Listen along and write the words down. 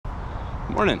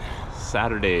Morning,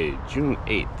 Saturday, June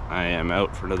 8th. I am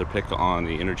out for another pick on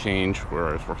the interchange where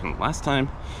I was working last time.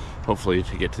 Hopefully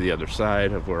to get to the other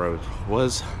side of where I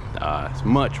was. It's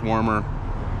much warmer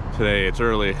today. It's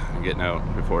early. I'm getting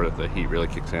out before the heat really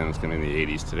kicks in. It's going to be in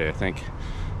the 80s today, I think,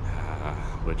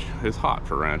 which is hot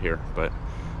for around here. But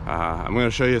I'm going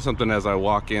to show you something as I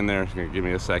walk in there. It's going to give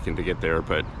me a second to get there.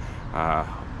 But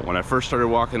when I first started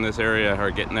walking this area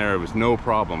or getting there, it was no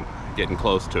problem getting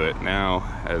close to it.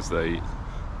 Now, as the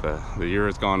year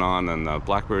has gone on and the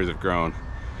blackberries have grown,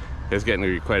 it's getting to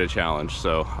be quite a challenge.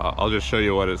 So I'll just show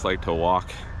you what it's like to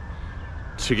walk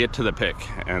to get to the pick.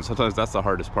 And sometimes that's the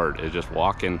hardest part, is just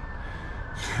walking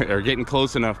or getting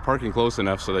close enough, parking close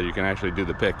enough so that you can actually do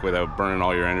the pick without burning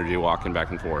all your energy walking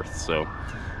back and forth. So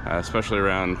especially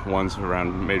around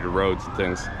major roads and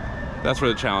things, that's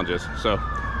where the challenge is. So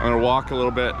I'm gonna walk a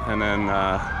little bit and then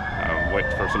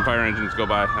wait for some fire engines to go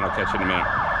by, and I'll catch you in a minute.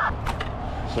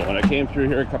 So when I came through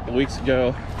here a couple weeks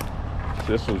ago,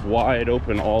 this was wide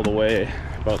open all the way,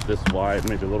 about this wide,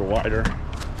 maybe a little wider.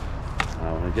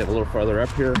 When I get a little farther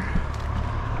up here,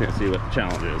 you can see what the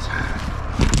challenge is.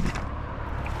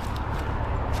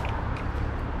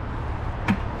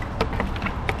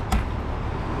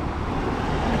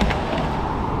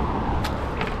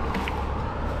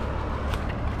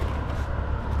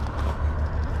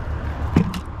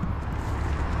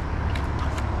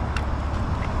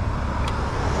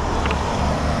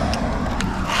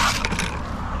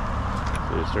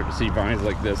 Start to see vines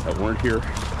like this that weren't here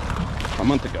a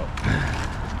month ago.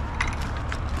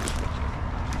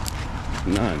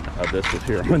 None of this was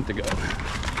here a month ago.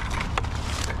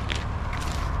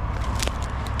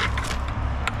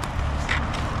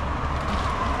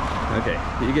 Okay,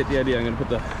 you get the idea. I'm gonna put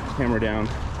the camera down,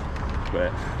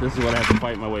 but this is what I have to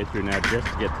fight my way through now just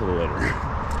to get to the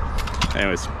litter.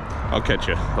 Anyways, I'll catch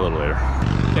you a little later.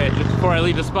 Okay, just before I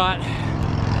leave the spot,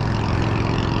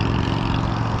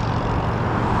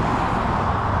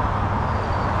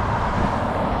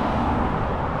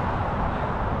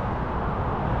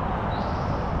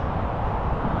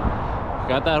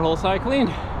 got that whole side cleaned.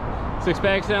 6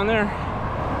 bags down there,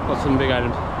 plus some big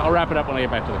items. I'll wrap it up when I get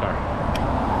back to the car.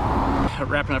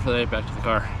 Wrapping up for the day back to the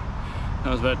car. That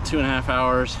was about 2.5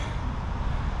 hours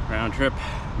round trip,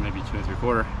 maybe 2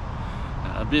 3/4.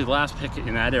 It'll be the last pick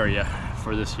in that area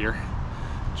for this year,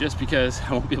 just because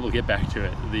I won't be able to get back to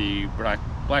it. The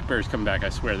blackberries come back, I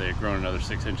swear they've grown another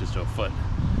 6 inches to a foot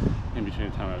in between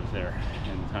the time I was there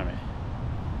and the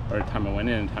time I went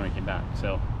in and the time I came back.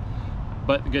 So.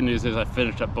 But the good news is I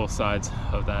finished up both sides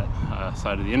of that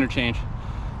side of the interchange.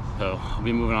 So I'll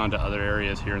be moving on to other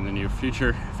areas here in the near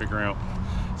future, figuring out,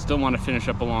 still want to finish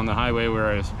up along the highway where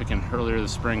I was picking earlier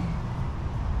this spring,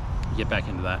 get back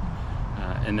into that.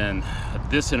 And then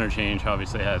this interchange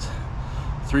obviously has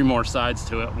 3 more sides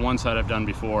to it. One side I've done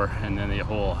before, and then the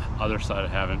whole other side I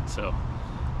haven't. So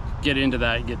get into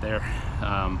that, get there.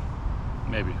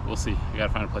 Maybe, we'll see. I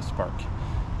gotta find a place to park.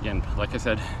 Again, like I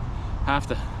said, half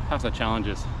the challenge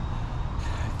is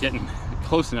getting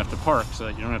close enough to park so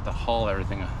that you don't have to haul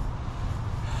everything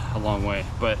a long way.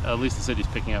 But at least the city's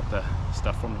picking up the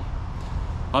stuff for me.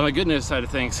 On the good news side of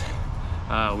things,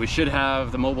 we should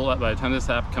have the mobile app by the time this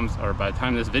app comes, or by the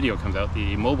time this video comes out.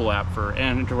 The mobile app for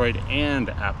Android and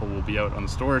Apple will be out on the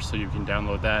stores, so you can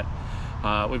download that.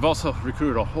 We've also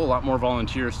recruited a whole lot more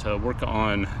volunteers to work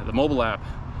on the mobile app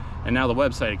and now the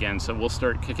website again, so we'll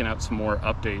start kicking out some more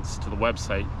updates to the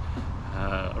website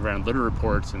around litter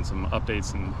reports and some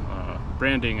updates and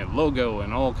branding and logo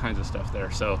and all kinds of stuff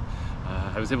there. So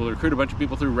I was able to recruit a bunch of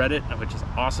people through Reddit, which is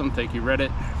awesome. Thank you,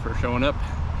 Reddit, for showing up.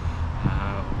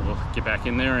 We'll get back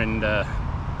in there and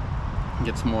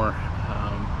get some more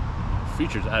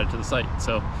features added to the site.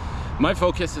 So my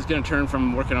focus is going to turn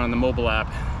from working on the mobile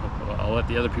app. I'll let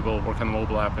the other people work on the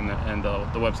mobile app and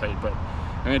the website, but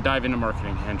I'm going to dive into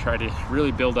marketing and try to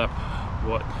really build up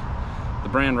what the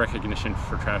brand recognition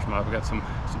for Trash Mob. We've got some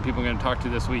people I'm going to talk to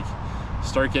this week.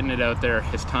 Start getting it out there.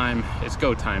 It's time. It's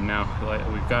go time now. Like,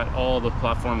 we've got all the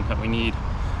platforms that we need.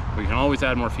 We can always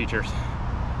add more features,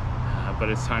 but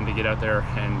it's time to get out there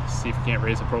and see if we can't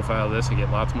raise the profile of this and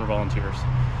get lots more volunteers.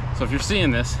 So if you're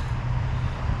seeing this,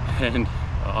 and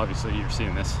obviously you're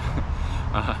seeing this,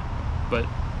 but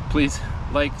please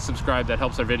like, subscribe. That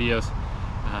helps our videos.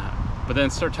 But then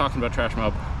start talking about Trash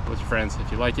Mob with your friends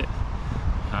if you like it.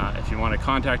 If you want to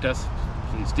contact us,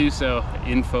 please do so.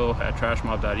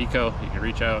 info@trashmob.eco. You can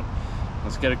reach out.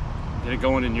 Let's get it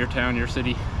going in your town, your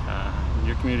city,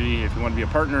 your community. If you want to be a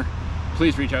partner,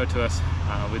 please reach out to us.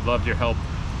 We'd love your help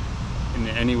in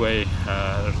any way.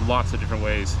 There's lots of different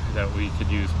ways that we could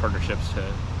use partnerships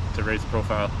to raise the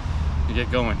profile to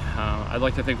get going. I'd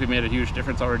like to think we made a huge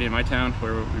difference already in my town,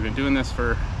 where we've been doing this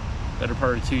for the better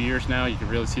part of 2 years now. You can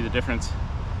really see the difference,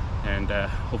 and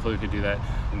hopefully we can do that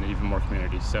in even more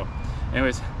communities. So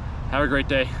anyways, have a great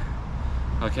day.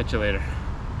 I'll catch you later.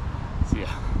 See ya.